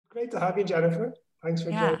Great to have you, Jennifer. Thanks for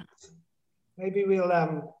Yeah. joining us. Maybe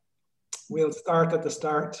we'll start at the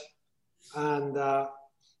start and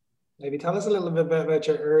maybe tell us a little bit about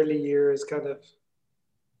your early years, kind of,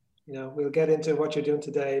 we'll get into what you're doing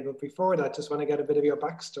today, but before that, just want to get a bit of your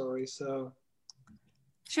backstory. So.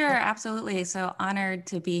 Sure, absolutely. So honored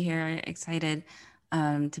to be here, excited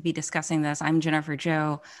to be discussing this. I'm Jennifer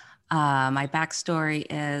Joe. My backstory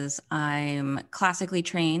is I'm classically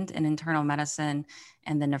trained in internal medicine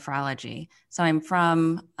and then nephrology. So I'm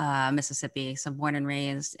from Mississippi, so born and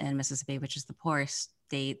raised in Mississippi, which is the poorest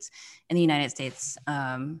state in the United States.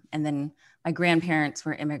 And then my grandparents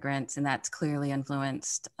were immigrants, and that's clearly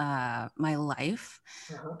influenced my life.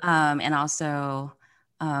 And also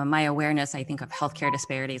my awareness, I think, of healthcare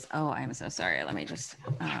disparities. Oh, I'm so sorry. Let me just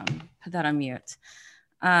put that on mute.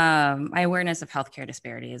 My awareness of healthcare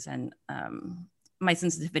disparities and my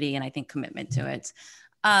sensitivity and I think commitment to it.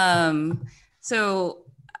 So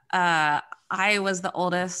I was the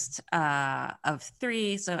oldest of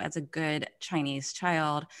three. So as a good Chinese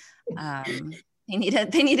child, they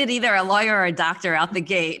needed either a lawyer or a doctor out the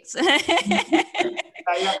gates. And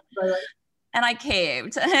I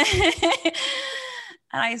caved.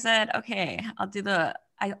 And I said, okay, I'll do the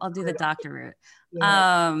doctor route.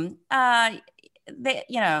 Yeah.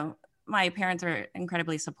 My parents were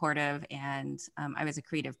incredibly supportive, and I was a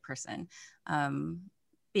creative person.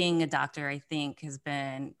 Being a doctor, I think, has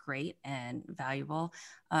been great and valuable.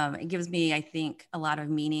 It gives me, I think, a lot of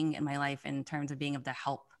meaning in my life in terms of being able to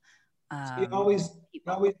help. So you always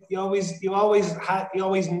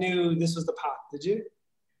knew this was the path, did you?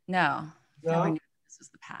 No, never knew this was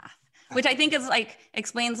the path. Which I think is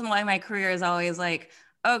explains why my career is always like,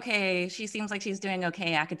 okay, she seems like she's doing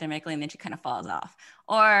okay academically, and then she kind of falls off.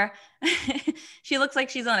 Or she looks like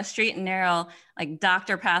she's on a straight and narrow, like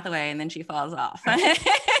doctor pathway, and then she falls off. I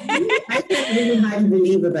find really hard to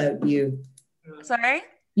believe about you. Sorry?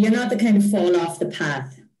 You're not the kind of fall off the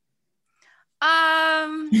path.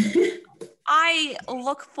 I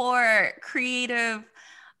look for creative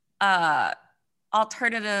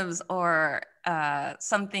alternatives or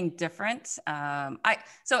something different. So I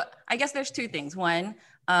guess there's two things. One,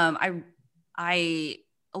 I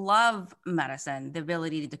love medicine, the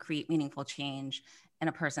ability to create meaningful change in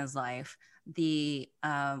a person's life, the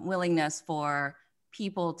willingness for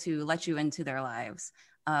people to let you into their lives.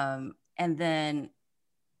 And then,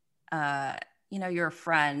 you're a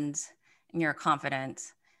friend and you're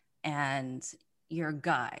confident and you're a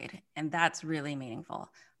guide, and that's really meaningful.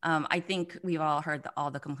 I think we've all heard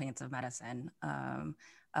all the complaints of medicine,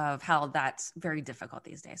 of how that's very difficult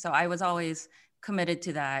these days. So I was always committed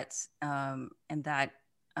to that, and that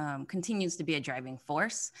continues to be a driving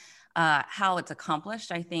force. How it's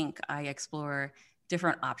accomplished, I think I explore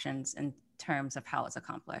different options in terms of how it's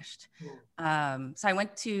accomplished. So I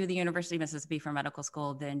went to the University of Mississippi for medical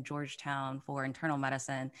school, then Georgetown for internal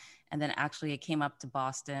medicine, and then actually I came up to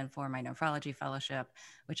Boston for my nephrology fellowship,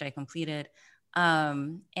 which I completed.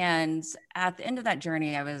 And at the end of that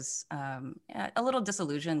journey, I was a little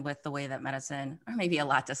disillusioned with the way that medicine, or maybe a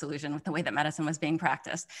lot disillusioned with the way that medicine was being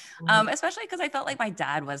practiced, especially because I felt like my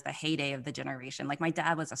dad was the heyday of the generation. Like my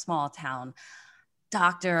dad was a small town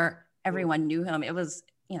doctor. Everyone knew him. It was,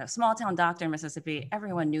 small town doctor in Mississippi.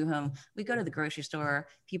 Everyone knew him. We go to the grocery store,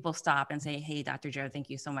 people stop and say, hey, Dr. Joe, thank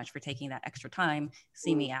you so much for taking that extra time,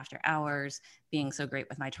 see me after hours, being so great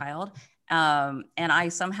with my child. And I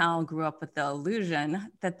somehow grew up with the illusion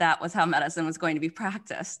that that was how medicine was going to be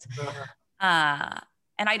practiced. And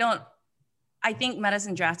I think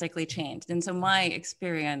medicine drastically changed. And so my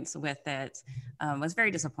experience with it was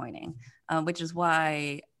very disappointing, which is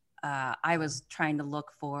why I was trying to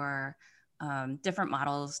look for different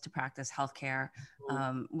models to practice healthcare,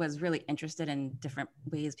 was really interested in different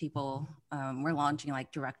ways people were launching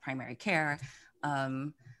like direct primary care.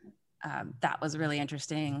 That was really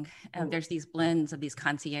interesting. There's these blends of these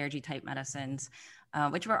concierge type medicines,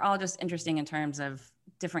 which were all just interesting in terms of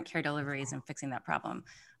different care deliveries and fixing that problem.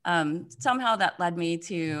 Somehow that led me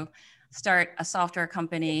to start a software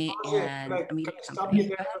company and a media company.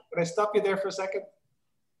 Can I stop you there for a second?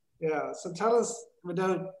 Yeah, so tell us,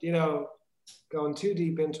 without, going too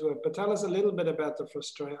deep into it, but tell us a little bit about the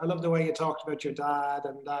frustration. I love the way you talked about your dad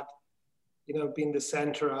and that, being the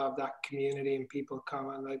center of that community and people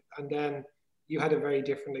coming, and then you had a very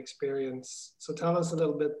different experience. So tell us a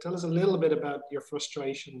little bit about your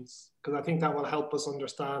frustrations, because I think that will help us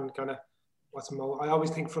understand kind of I always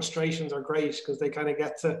think frustrations are great because they kind of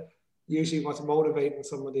get to usually what's motivating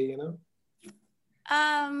somebody,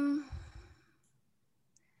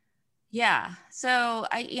 Yeah. So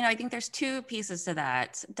I think there's two pieces to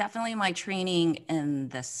that. Definitely my training in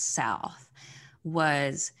the South,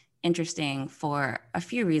 was interesting for a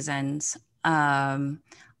few reasons. How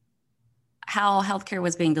healthcare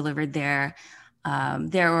was being delivered there.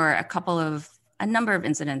 There were a number of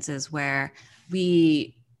incidences where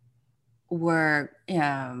we were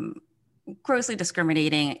grossly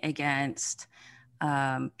discriminating against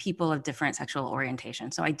people of different sexual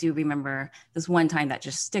orientation. So I do remember this one time that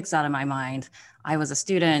just sticks out of my mind. I was a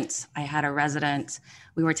student, I had a resident,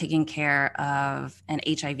 we were taking care of an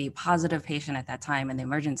HIV positive patient at that time in the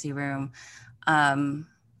emergency room.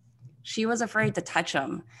 She was afraid to touch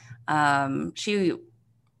him. She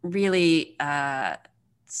really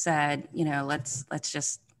said, let's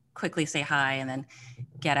just quickly say hi and then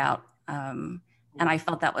get out. And I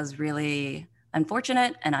felt that was really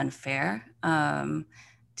unfortunate and unfair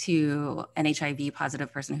to an HIV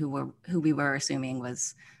positive person who we were assuming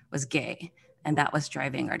was gay, and that was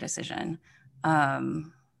driving our decision. I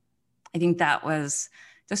think that was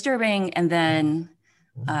disturbing. And then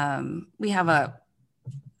we have a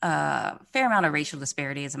fair amount of racial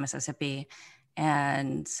disparities in Mississippi,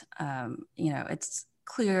 and it's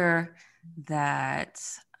clear that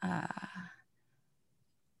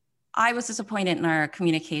I was disappointed in our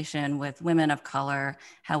communication with women of color,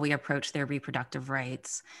 how we approached their reproductive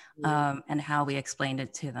rights, and how we explained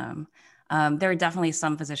it to them. There are definitely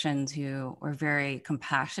some physicians who were very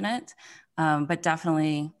compassionate, but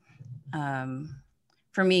definitely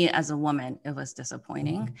for me as a woman, it was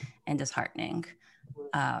disappointing and disheartening.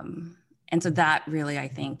 And so that really, I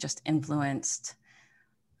think, just influenced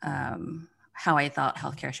how I thought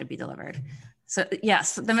healthcare should be delivered. So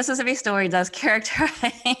yes, the Mississippi story does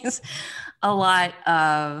characterize a lot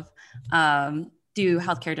of, do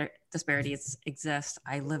healthcare disparities exist?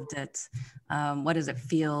 I lived it. What does it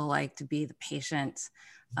feel like to be the patient?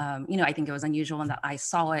 I think it was unusual in that I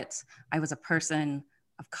saw it. I was a person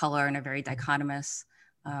of color in a very dichotomous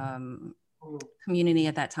community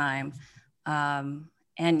at that time. And,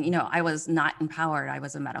 I was not empowered. I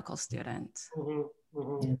was a medical student. Mm-hmm,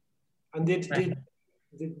 mm-hmm. And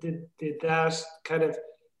did that kind of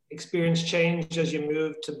experience change as you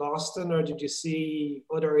moved to Boston, or did you see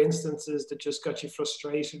other instances that just got you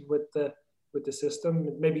frustrated with the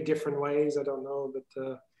system? Maybe different ways, I don't know,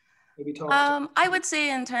 but maybe talk. I would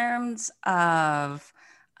say in terms of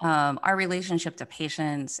our relationship to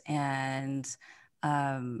patients and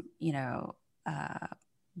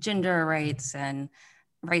gender rights and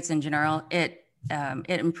rights in general, it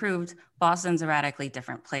improved. Boston's a radically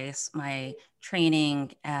different place. My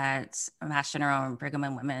training at Mass General and Brigham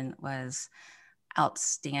and Women was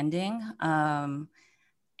outstanding, and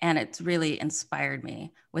it's really inspired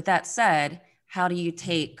me. With that said, how do you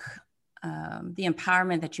take the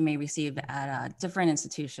empowerment that you may receive at a different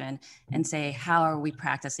institution and say, how are we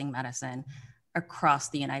practicing medicine across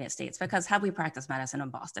the United States? Because how we practice medicine in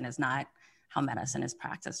Boston is not how medicine is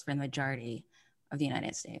practiced for the majority of the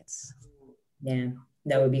United States. Yeah,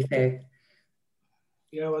 that would be fair.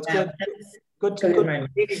 Yeah, well, it's good,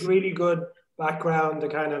 really good background to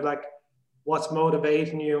kind of like what's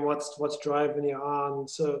motivating you and what's driving you on.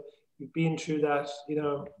 So you've been through that,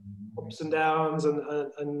 ups and downs, and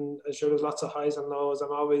I'm sure there's lots of highs and lows.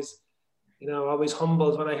 I'm always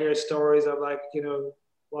humbled when I hear stories of like,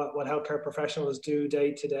 what healthcare professionals do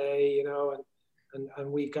day to day,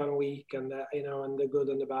 and week on week, and that, and the good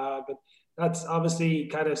and the bad. But that's obviously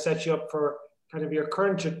kind of sets you up for kind of your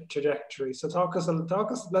current trajectory. So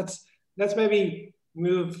let's maybe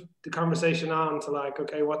move the conversation on to like,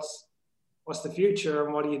 okay, what's the future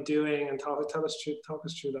and what are you doing, and talk us through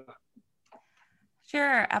that.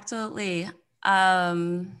 Sure, absolutely.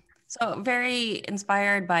 So very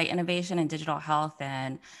inspired by innovation in digital health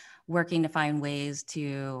and working to find ways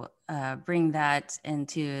to bring that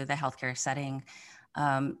into the healthcare setting.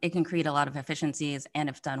 It can create a lot of efficiencies, and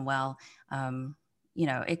if done well,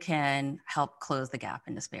 it can help close the gap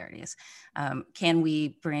in disparities. Can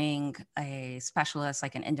we bring a specialist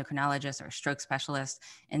like an endocrinologist or a stroke specialist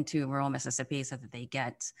into rural Mississippi so that they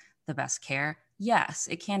get the best care? Yes,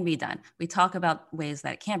 it can be done. We talk about ways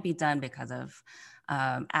that it can't be done because of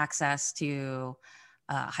access to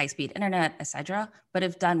high-speed internet, et cetera. But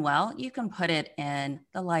if done well, you can put it in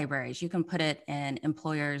the libraries, you can put it in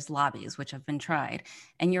employers' lobbies, which have been tried.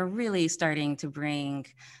 And you're really starting to bring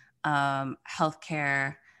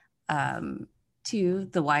healthcare to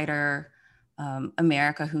the wider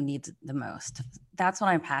America who needs it the most. That's what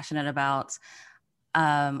I'm passionate about.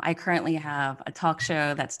 I currently have a talk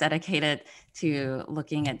show that's dedicated to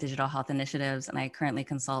looking at digital health initiatives, and I currently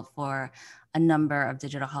consult for a number of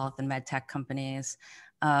digital health and med tech companies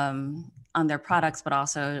on their products, but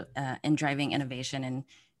also in driving innovation and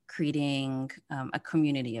creating a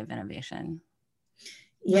community of innovation.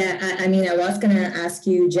 Yeah, I mean, I was going to ask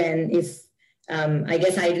you, Jen, if I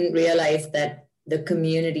guess I didn't realize that the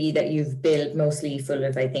community that you've built, mostly full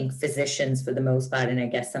of, I think, physicians for the most part, and I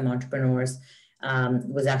guess some entrepreneurs,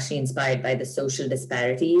 was actually inspired by the social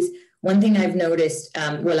disparities. One thing I've noticed,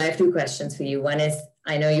 well, I have two questions for you. One is,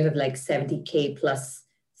 I know you have like 70K plus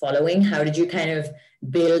following. How did you kind of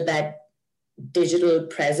build that digital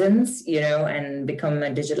presence, you know, and become a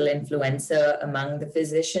digital influencer among the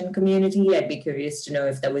physician community? I'd be curious to know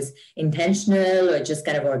if that was intentional or just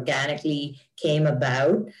kind of organically came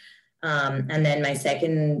about. And then my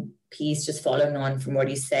second piece, just following on from what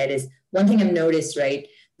you said, is one thing I've noticed, right?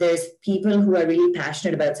 There's people who are really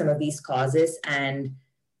passionate about some of these causes, and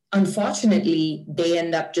unfortunately, they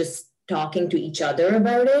end up just talking to each other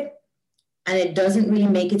about it, and it doesn't really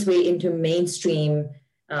make its way into mainstream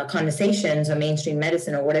conversations or mainstream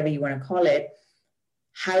medicine or whatever you want to call it.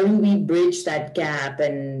 How do we bridge that gap?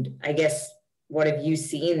 And I guess, what have you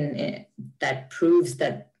seen that proves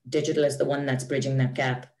that digital is the one that's bridging that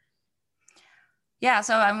gap? Yeah,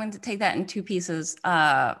 so I'm going to take that in two pieces.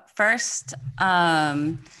 First,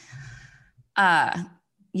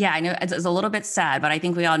 yeah, I know it's a little bit sad, but I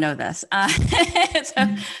think we all know this.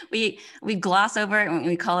 So we gloss over it and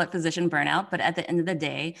we call it physician burnout. But at the end of the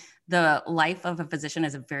day, the life of a physician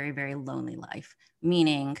is a very, very lonely life,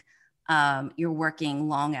 meaning you're working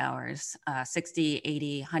long hours, 60,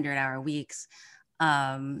 80, 100-hour weeks.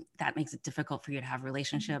 That makes it difficult for you to have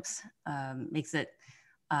relationships, makes it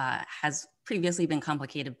has previously been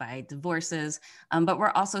complicated by divorces, but we're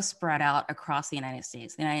also spread out across the United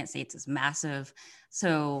States. The United States is massive.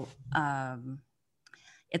 So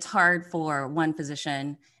it's hard for one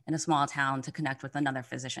physician in a small town to connect with another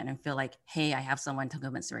physician and feel like, hey, I have someone to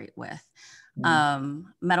commiserate with.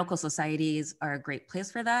 Medical societies are a great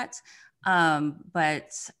place for that,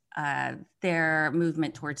 but their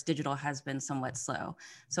movement towards digital has been somewhat slow.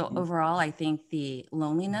 So overall, I think the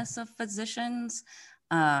loneliness of physicians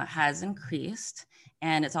has increased,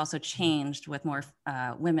 and it's also changed with more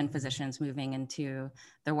women physicians moving into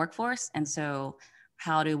the workforce. And so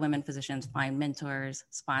how do women physicians find mentors,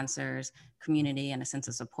 sponsors, community, and a sense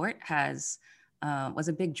of support was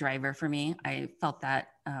a big driver for me. I felt that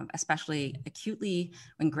especially acutely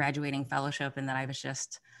when graduating fellowship, and that I was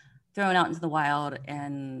just thrown out into the wild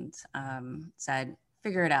and said,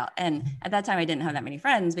 figure it out. And at that time, I didn't have that many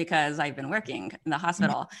friends because I've been working in the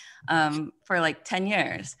hospital for like 10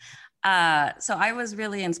 years. So I was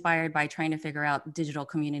really inspired by trying to figure out digital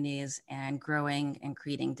communities and growing and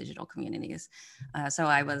creating digital communities. So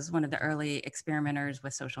I was one of the early experimenters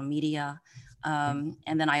with social media. And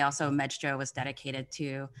then I also, MedStro was dedicated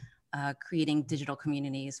to creating digital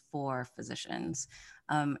communities for physicians.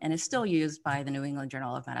 And is still used by the New England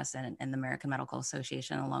Journal of Medicine and the American Medical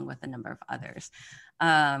Association, along with a number of others.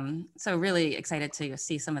 So really excited to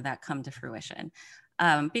see some of that come to fruition.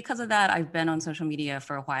 Because of that, I've been on social media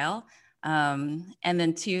for a while. And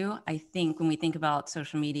then two, I think when we think about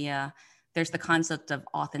social media, there's the concept of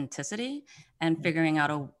authenticity and figuring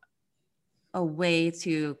out a way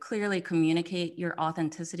to clearly communicate your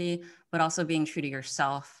authenticity, but also being true to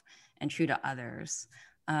yourself and true to others.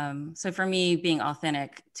 So for me, being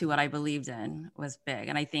authentic to what I believed in was big.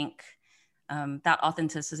 And I think that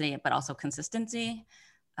authenticity, but also consistency,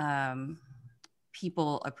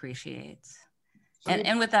 people appreciate.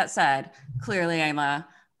 And with that said, clearly I'm a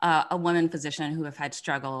woman physician who have had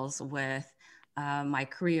struggles with my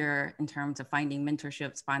career in terms of finding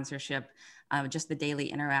mentorship, sponsorship, just the daily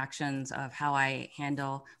interactions of how I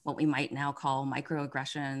handle what we might now call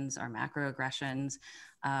microaggressions or macroaggressions,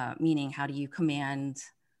 meaning how do you command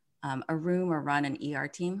a room or run an ER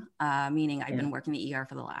team, meaning I've been working the ER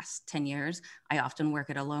for the last 10 years. I often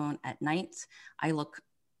work it alone at night.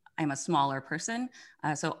 I'm a smaller person,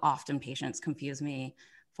 so often patients confuse me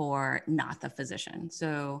for not the physician.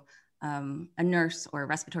 So a nurse or a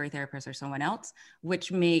respiratory therapist or someone else,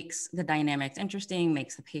 which makes the dynamics interesting,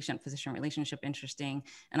 makes the patient-physician relationship interesting,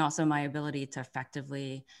 and also my ability to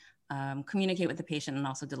effectively communicate with the patient and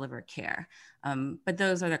also deliver care. But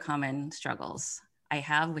those are the common struggles I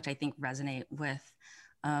have, which I think resonate with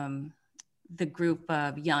the group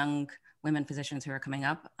of young women physicians who are coming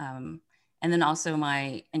up. And then also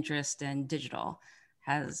my interest in digital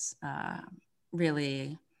has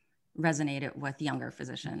really resonated with younger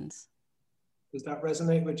physicians. Does that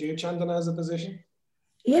resonate with you, Chandana, as a physician?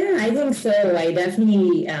 Yeah, I think so. I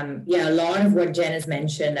definitely, a lot of what Jen has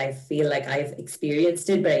mentioned, I feel like I've experienced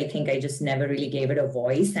it, but I think I just never really gave it a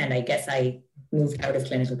voice. And I guess I moved out of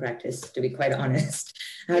clinical practice, to be quite honest,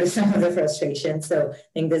 out of some of the frustration. So I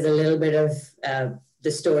think there's a little bit of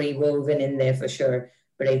the story woven in there for sure.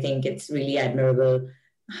 But I think it's really admirable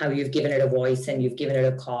how you've given it a voice and you've given it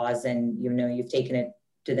a cause, and you've taken it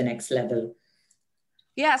to the next level.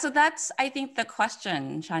 Yeah, so that's, I think, the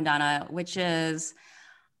question, Chandana, which is,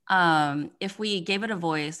 if we gave it a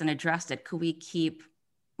voice and addressed it, could we keep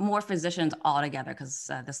more physicians all together? Because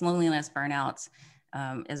this loneliness, burnout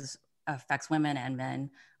affects women and men.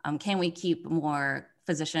 Can we keep more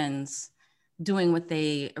physicians doing what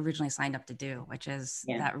they originally signed up to do, which is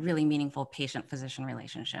that really meaningful patient-physician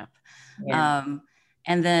relationship?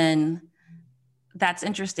 And then that's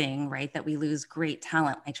interesting, right? That we lose great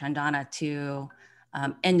talent like Chandana to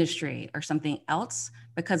industry or something else,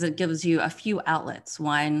 because it gives you a few outlets.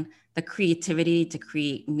 One, the creativity to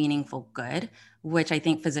create meaningful good, which I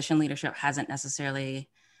think physician leadership hasn't necessarily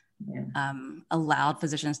allowed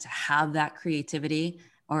physicians to have that creativity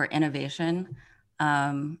or innovation.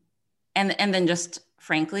 And then just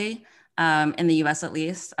frankly, in the US at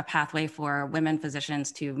least, a pathway for women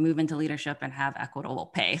physicians to move into leadership and have equitable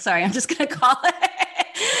pay. Sorry, I'm just gonna call it.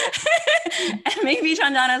 And maybe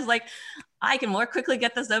Chandana's like, I can more quickly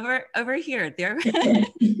get this over here. There,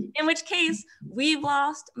 in which case we've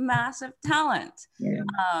lost massive talent,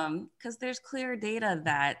 because there's clear data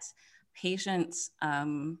that patients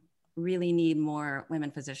really need more women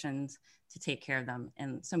physicians to take care of them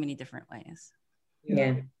in so many different ways.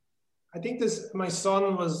 I think my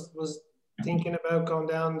son was thinking about going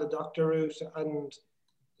down the doctor route, and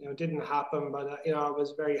it didn't happen. But I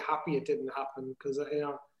was very happy it didn't happen, because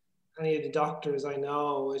any of the doctors I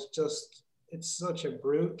know, it's such a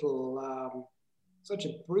brutal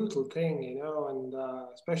thing, and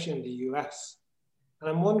especially in the US. And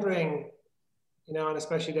I'm wondering, and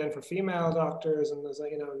especially then for female doctors, and there's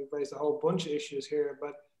we've raised a whole bunch of issues here.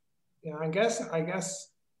 But I guess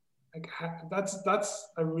that's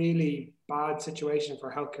a really bad situation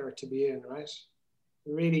for healthcare to be in, right?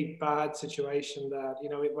 A really bad situation that,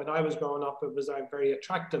 when I was growing up, it was a very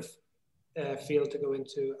attractive field to go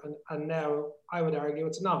into, and now I would argue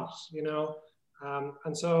it's not,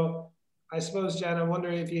 and so I suppose, Jen, I wonder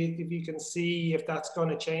if you can see if that's going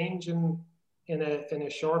to change in a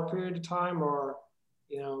short period of time, or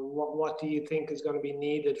what do you think is going to be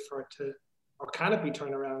needed for it to, or can it be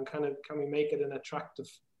turned around? Can we make it an attractive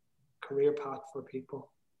career path for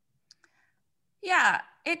people? Yeah,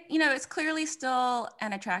 it's clearly still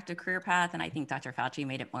an attractive career path, and I think Dr. Fauci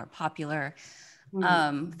made it more popular.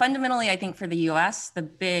 Fundamentally, I think for the US, the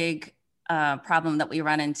big problem that we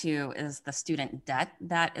run into is the student debt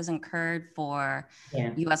that is incurred for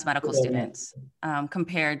US medical students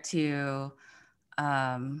compared to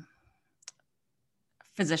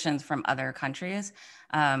physicians from other countries.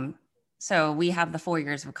 So we have the 4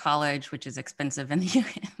 years of college, which is expensive in the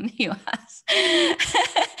US.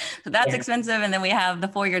 So that's expensive. And then we have the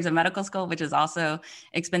 4 years of medical school, which is also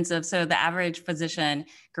expensive. So the average physician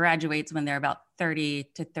graduates when they're about 30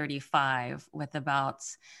 to 35 with about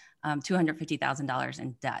 $250,000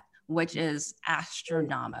 in debt, which is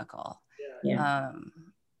astronomical.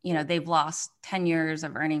 They've lost 10 years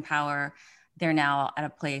of earning power. They're now at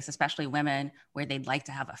a place, especially women, where they'd like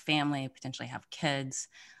to have a family, potentially have kids.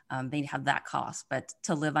 They have that cost, but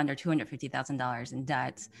to live under $250,000 in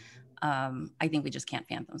debt, I think we just can't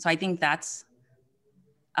fathom. So I think that's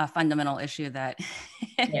a fundamental issue that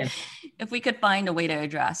if we could find a way to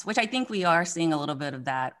address, which I think we are seeing a little bit of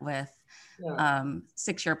that with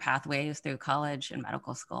 6-year pathways through college and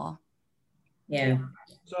medical school.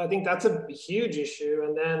 So I think that's a huge issue.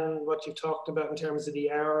 And then what you talked about in terms of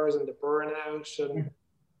the hours and the burnout, and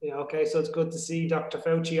okay, so it's good to see Dr.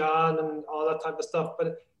 Fauci on and all that type of stuff,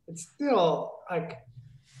 but it's still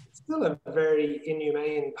a very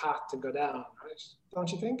inhumane path to go down, right?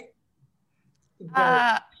 Don't you think?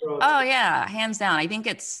 Oh yeah, hands down. I think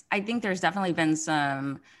there's definitely been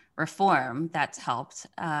some reform that's helped.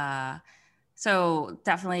 So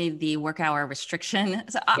definitely the work hour restriction.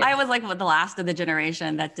 So I was like the last of the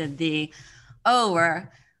generation that did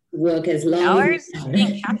we're work as long hours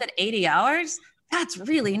being capped at 80 hours. That's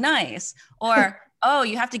really nice. Or,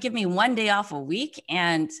 you have to give me 1 day off a week.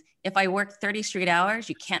 And if I work 30 straight hours,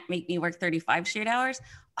 you can't make me work 35 straight hours.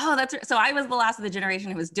 So I was the last of the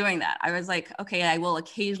generation who was doing that. I was like, okay, I will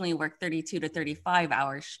occasionally work 32 to 35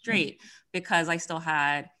 hours straight, because I still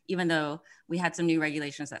had, even though we had some new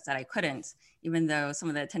regulations that said I couldn't, even though some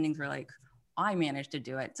of the attendings were like, I managed to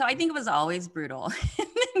do it. So I think it was always brutal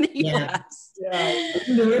in the US.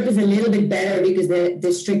 Europe is a little bit better because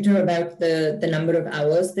they're stricter about the number of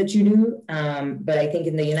hours that you do. But I think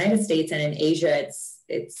in the United States and in Asia,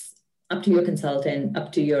 it's up to your consultant,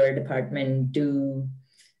 up to your department.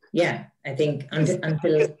 I think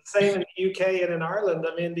until it's the same in the UK and in Ireland.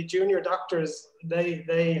 I mean, the junior doctors,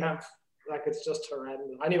 they have, like, it's just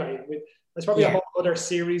horrendous. Anyway, There's probably a whole other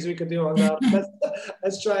series we could do on that.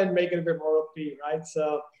 Let's try and make it a bit more upbeat, right?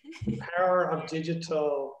 So the power of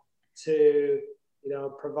digital to,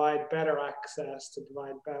 provide better access, to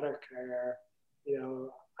provide better care.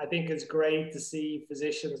 I think it's great to see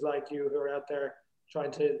physicians like you who are out there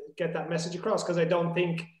trying to get that message across, because I don't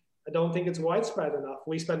think it's widespread enough.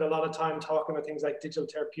 We spend a lot of time talking about things like digital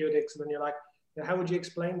therapeutics, and then you're like, how would you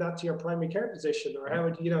explain that to your primary care physician? Or how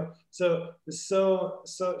would so there's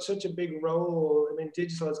such a big role. I mean,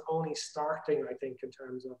 digital is only starting, I think, in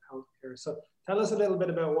terms of healthcare. So tell us a little bit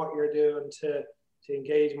about what you're doing to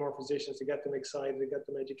engage more physicians, to get them excited, to get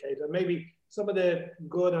them educated, and maybe some of the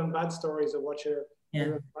good and bad stories of what you're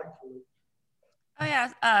back from them. Oh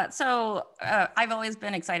yeah, so I've always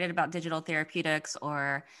been excited about digital therapeutics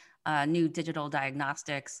or new digital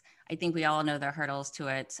diagnostics. I think we all know the hurdles to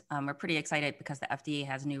it. We're pretty excited because the FDA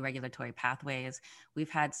has new regulatory pathways. We've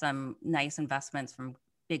had some nice investments from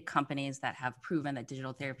big companies that have proven that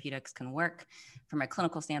digital therapeutics can work from a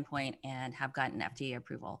clinical standpoint and have gotten FDA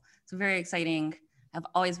approval. So very exciting. I've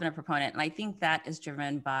always been a proponent, and I think that is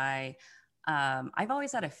driven by, I've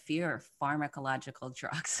always had a fear of pharmacological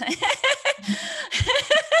drugs.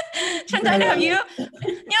 Chandana, have you?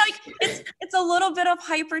 It's a little bit of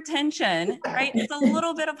hypertension, right? It's a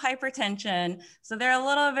little bit of hypertension. So they're a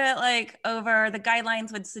little bit like over, the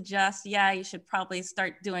guidelines would suggest, yeah, you should probably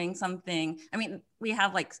start doing something. I mean, we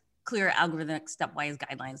have like clear algorithmic stepwise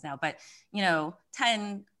guidelines now, but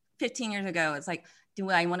 10, 15 years ago, it's like, do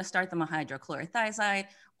I want to start them on hydrochlorothiazide?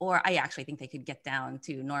 Or I actually think they could get down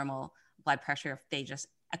to normal blood pressure if they just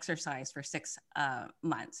exercise for 6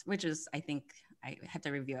 months, which is, I think, I have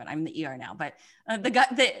to review it. I'm in the ER now, but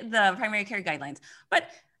the primary care guidelines. But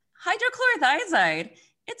hydrochlorothiazide,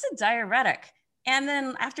 it's a diuretic. And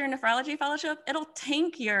then after a nephrology fellowship, it'll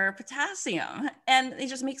tank your potassium. And it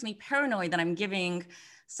just makes me paranoid that I'm giving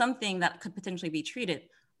something that could potentially be treated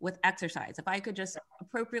with exercise. If I could just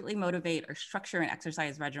appropriately motivate or structure an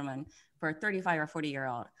exercise regimen for a 35 or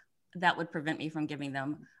 40-year-old, that would prevent me from giving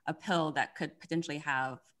them a pill that could potentially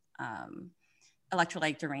have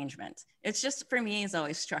electrolyte derangement. It's just, for me, it's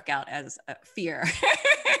always struck out as a fear.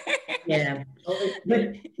 Yeah,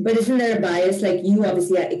 but isn't there a bias? Like, you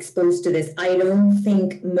obviously are exposed to this. I don't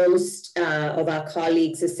think most of our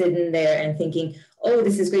colleagues are sitting there and thinking, oh,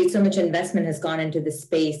 this is great, so much investment has gone into this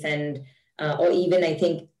space. And or even, I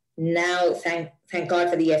think now, thank God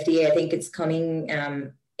for the FDA, I think it's coming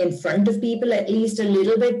in front of people at least a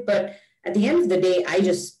little bit. But at the end of the day,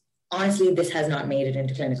 honestly, this has not made it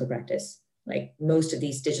into clinical practice. Like most of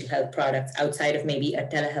these digital health products, outside of maybe a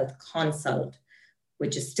telehealth consult,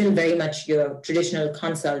 which is still very much your traditional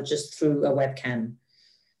consult just through a webcam.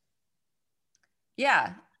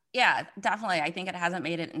 Yeah, definitely. I think it hasn't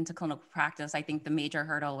made it into clinical practice. I think the major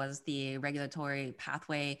hurdle was the regulatory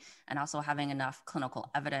pathway and also having enough clinical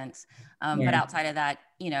evidence. But outside of that,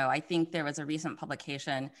 I think there was a recent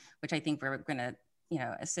publication, which I think we're going to,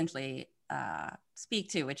 essentially speak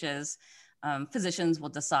to, which is physicians will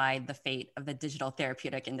decide the fate of the digital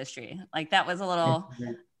therapeutic industry. Like, that was a little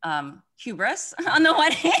hubris on the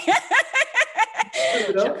one hand.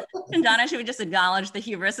 Chandana, should we just acknowledge the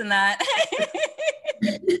hubris in that?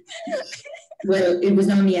 Well, it was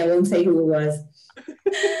not me. I won't say who it was.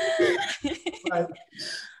 Right.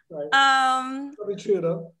 Probably true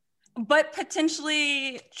though. But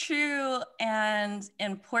potentially true and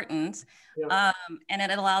important. Yeah. And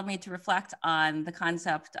it allowed me to reflect on the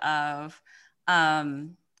concept of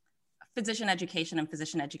physician education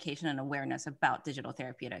and awareness about digital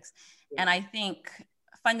therapeutics. Yeah. And I think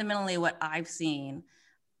fundamentally what I've seen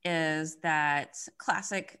is that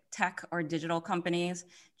classic tech or digital companies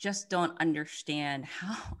just don't understand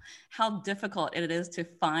how difficult it is to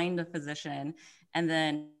find a physician and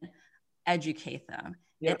then educate them.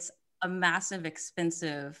 Yeah. It's a massive,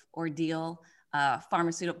 expensive ordeal.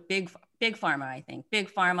 Pharmaceutical, big pharma, I think.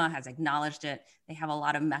 Big pharma has acknowledged it. They have a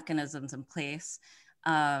lot of mechanisms in place.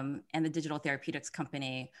 And the digital therapeutics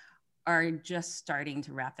company are just starting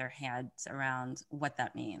to wrap their heads around what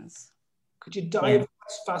that means. Could you dive?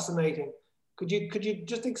 That's fascinating. Could you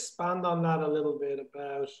just expand on that a little bit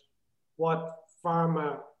about what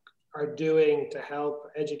pharma are doing to help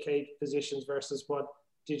educate physicians versus what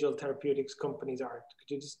digital therapeutics companies are? Could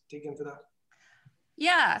you just dig into that?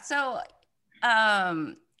 Yeah. So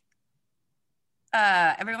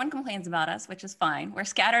everyone complains about us, which is fine. We're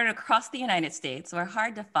scattered across the United States. We're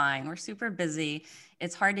hard to find. We're super busy.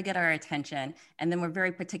 It's hard to get our attention. And then we're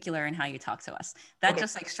very particular in how you talk to us. That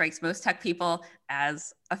just like strikes most tech people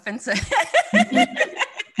as offensive.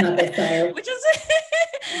 Which is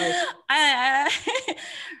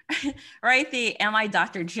right? Am I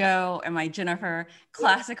Dr. Joe? Am I Jennifer?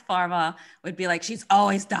 Classic pharma would be like, she's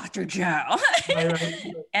always Dr. Joe.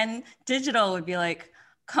 Right. And digital would be like,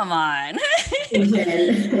 come on.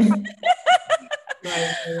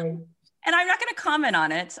 Right. And I'm not going to comment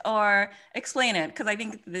on it or explain it because I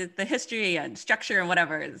think the history and structure and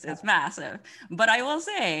whatever is massive. But I will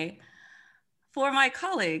say, for my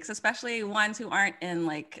colleagues, especially ones who aren't in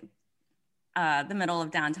like the middle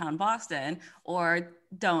of downtown Boston or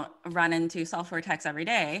don't run into software techs every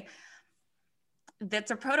day,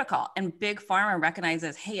 that's a protocol. And big pharma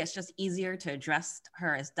recognizes, hey, it's just easier to address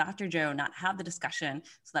her as Dr. Joe, not have the discussion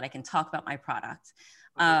so that I can talk about my product.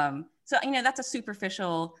 So, you know, that's a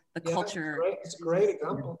superficial, culture. It's a great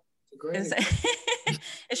example.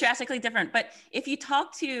 It's drastically different. But if you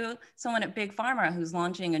talk to someone at Big Pharma who's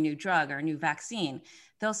launching a new drug or a new vaccine,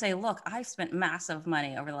 they'll say, look, I've spent massive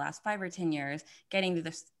money over the last 5 or 10 years getting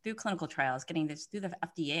this through clinical trials, getting this through the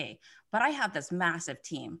FDA. But I have this massive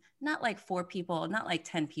team, not like 4 people, not like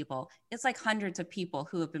 10 people. It's like hundreds of people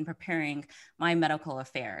who have been preparing my medical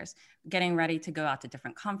affairs, getting ready to go out to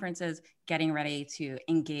different conferences, getting ready to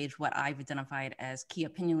engage what I've identified as key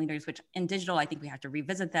opinion leaders, which in digital, I think we have to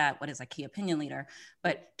revisit that. What is a key opinion leader?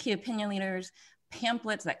 But key opinion leaders,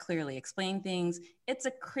 pamphlets that clearly explain things. It's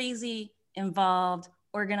a crazy, involved,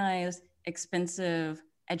 organized, expensive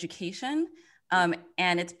education.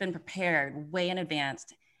 And it's been prepared way in advance.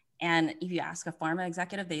 And if you ask a pharma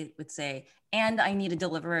executive, they would say, and I need to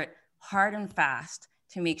deliver it hard and fast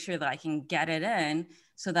to make sure that I can get it in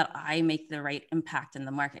so that I make the right impact in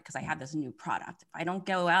the market because I have this new product. If I don't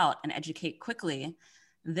go out and educate quickly,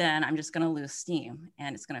 then I'm just going to lose steam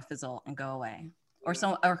and it's going to fizzle and go away. Or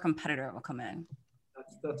a competitor will come in.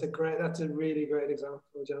 That's a really great example,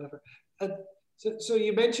 Jennifer. So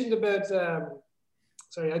you mentioned about,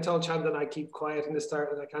 sorry, I told Chandon I keep quiet in the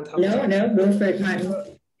start and I can't help it. No, go for it,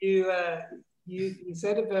 man. You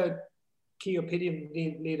said about key opinion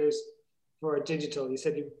leaders for digital. You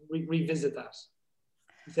said you revisit that.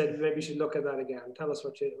 You said maybe you should look at that again. Tell us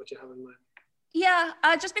what you have in mind. Yeah,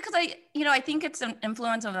 just because I think it's an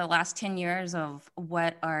influence over the last 10 years of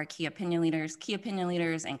what are key opinion leaders. Key opinion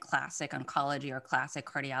leaders in classic oncology or classic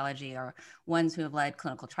cardiology or ones who have led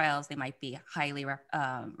clinical trials. They might be highly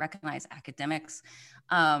recognized academics.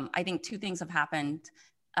 I think 2 things have happened.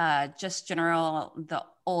 Just general, the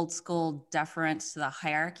old school deference to the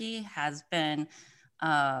hierarchy has been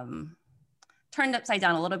turned upside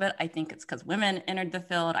down a little bit. I think it's because women entered the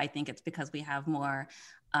field. I think it's because we have more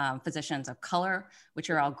physicians of color, which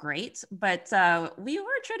are all great, but we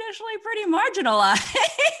were traditionally pretty marginalized.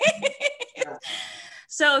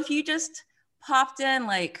 So if you just popped in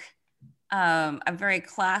like a very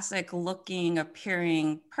classic looking,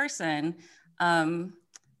 appearing person, I'm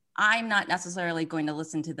not necessarily going to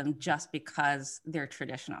listen to them just because they're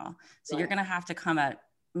traditional. So You're going to have to come at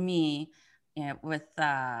me with,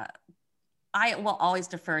 I will always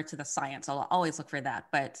defer to the science. I'll always look for that.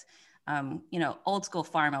 But old school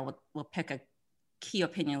pharma will pick a key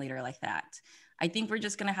opinion leader like that. I think we're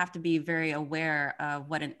just going to have to be very aware of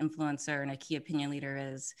what an influencer and a key opinion leader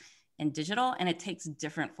is in digital, and it takes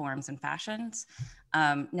different forms and fashions.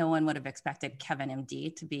 No one would have expected Kevin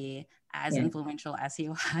MD to be as influential as he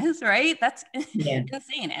was, right? That's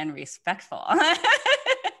insane and respectful.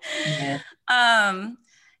 And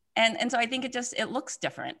so I think it looks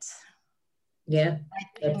different. Yeah.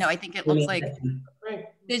 I think it looks like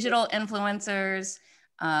digital influencers,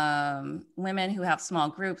 women who have small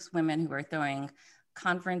groups, women who are throwing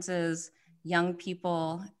conferences, young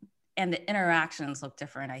people, and the interactions look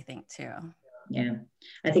different, I think, too. Yeah,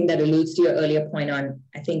 I think that alludes to your earlier point on,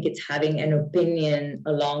 I think it's having an opinion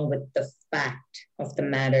along with the fact of the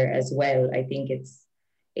matter as well. I think it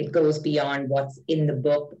goes beyond what's in the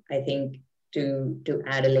book. I think to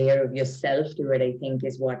add a layer of yourself to it, I think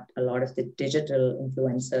is what a lot of the digital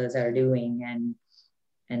influencers are doing.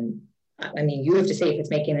 And I mean, you have to say if it's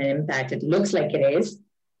making an impact. It looks like it is.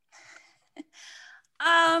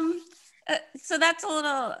 So that's a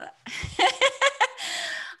little,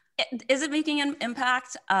 is it making an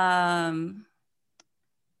impact? Yeah,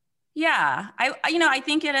 I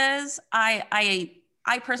think it is. I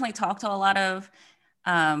personally talk to a lot of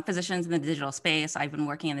physicians in the digital space. I've been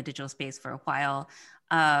working in the digital space for a while,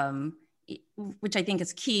 which I think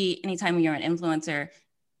is key. Anytime you're an influencer,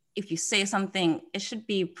 if you say something, it should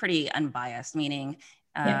be pretty unbiased, meaning,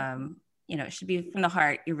 it should be from the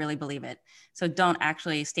heart. You really believe it. So don't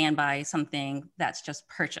actually stand by something that's just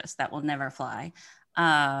purchased that will never fly.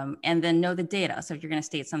 And then know the data. So if you're going to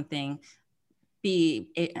state something,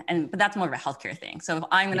 but that's more of a healthcare thing. So if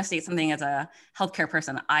I'm going to state something as a healthcare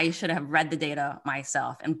person, I should have read the data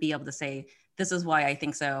myself and be able to say, this is why I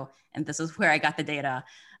think so, and this is where I got the data,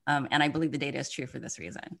 and I believe the data is true for this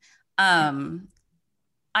reason.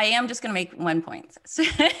 I am just going to make one point,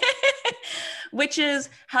 which is,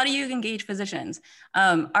 how do you engage physicians?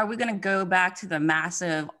 Are we going to go back to the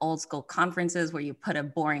massive old school conferences where you put a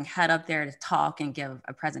boring head up there to talk and give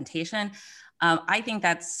a presentation? I think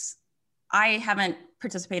I haven't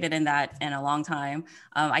participated in that in a long time.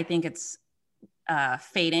 I think it's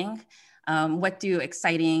fading. What do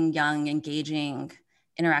exciting, young, engaging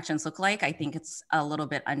interactions look like? I think it's a little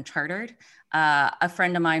bit uncharted. A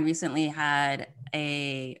friend of mine recently had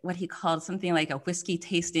what he called something like a whiskey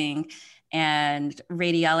tasting and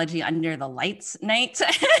radiology under the lights night.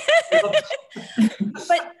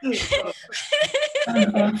 But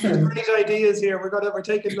awesome. Great ideas here. We're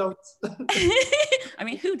taking notes. I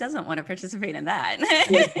mean, who doesn't want to participate in that?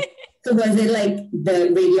 Yeah. So was it like the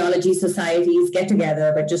radiology societies get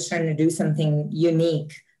together, but just trying to do something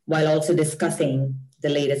unique while also discussing the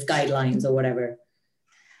latest guidelines or whatever?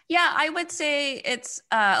 Yeah, I would say it's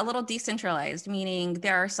a little decentralized, meaning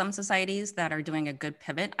there are some societies that are doing a good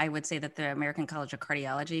pivot. I would say that the American College of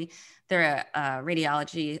Cardiology, their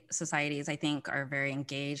radiology societies, I think, are very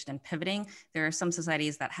engaged and pivoting. There are some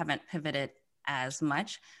societies that haven't pivoted as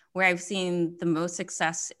much. Where I've seen the most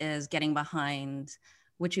success is getting behind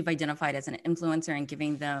what you've identified as an influencer and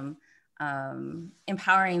giving them,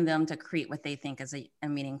 empowering them to create what they think is a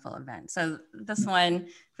meaningful event. So this one,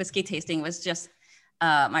 whiskey tasting, was just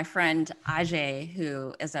my friend Ajay,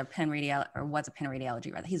 who is a Penn was a Penn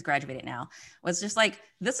radiology rather, he's graduated now, was just like,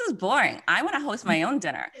 this is boring. I want to host my own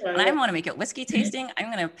dinner and I want to make it whiskey tasting.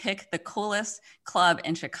 I'm going to pick the coolest club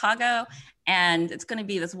in Chicago and it's going to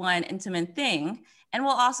be this one intimate thing. And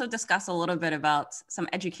we'll also discuss a little bit about some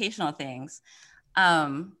educational things.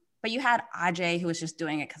 But you had Ajay, who was just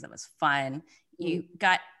doing it because it was fun. You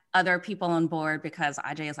got other people on board because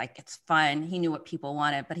Ajay is like, it's fun. He knew what people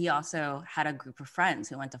wanted, but he also had a group of friends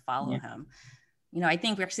who went to follow him. You know, I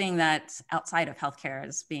think we're seeing that outside of healthcare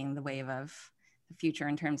as being the wave of the future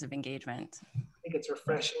in terms of engagement. I think it's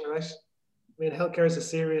refreshing, right? I mean, healthcare is a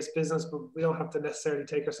serious business, but we don't have to necessarily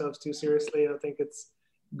take ourselves too seriously. I think it's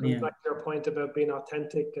comes back to your point about being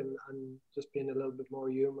authentic and just being a little bit more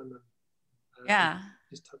human. And,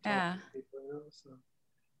 just talk to people, you know, so.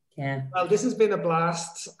 Yeah. Well, this has been a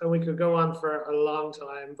blast and we could go on for a long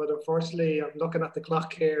time, but unfortunately I'm looking at the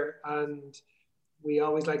clock here and we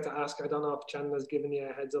always like to ask, I don't know if Chandler's given you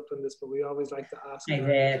a heads up on this, but we always like to ask. I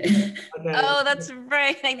did. Oh, that's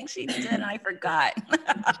right. I think she did and I forgot.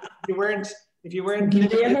 if you weren't do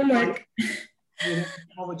your homework,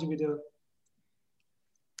 what would you be doing?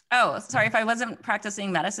 Oh, sorry, if I wasn't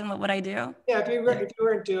practicing medicine, what would I do? Yeah, if you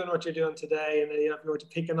weren't doing what you're doing today and if you were to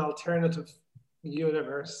pick an alternative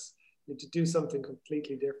universe to do something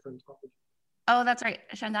completely different, what would you? Oh, that's right,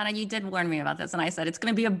 Shandana, you did warn me about this and I said it's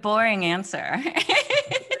going to be a boring answer.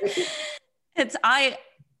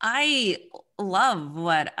 I love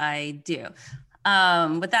what I do.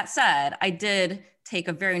 With that said, I did take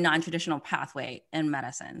a very non-traditional pathway in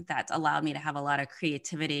medicine that allowed me to have a lot of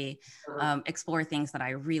creativity, explore things that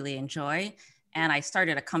I really enjoy. And I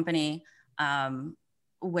started a company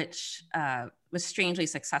which was strangely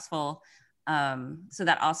successful. So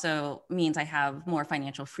that also means I have more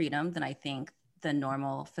financial freedom than I think the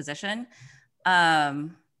normal physician.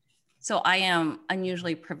 So I am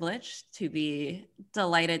unusually privileged to be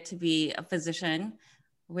delighted to be a physician,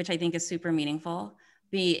 which I think is super meaningful,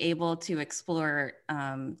 be able to explore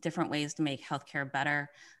different ways to make healthcare better,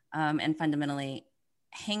 and fundamentally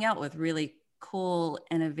hang out with really cool,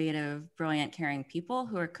 innovative, brilliant, caring people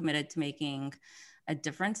who are committed to making a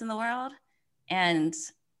difference in the world. And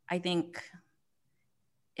I think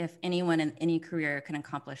if anyone in any career can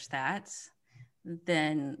accomplish that,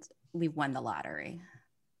 then we've won the lottery.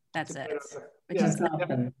 That's it. Which is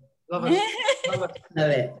awesome. Love it. Love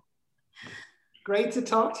it. Great to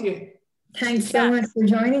talk to you. Thanks so much for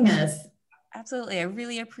joining us. Absolutely. I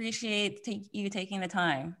really appreciate you taking the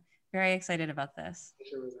time. Very excited about this.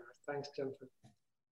 Thanks, Jennifer.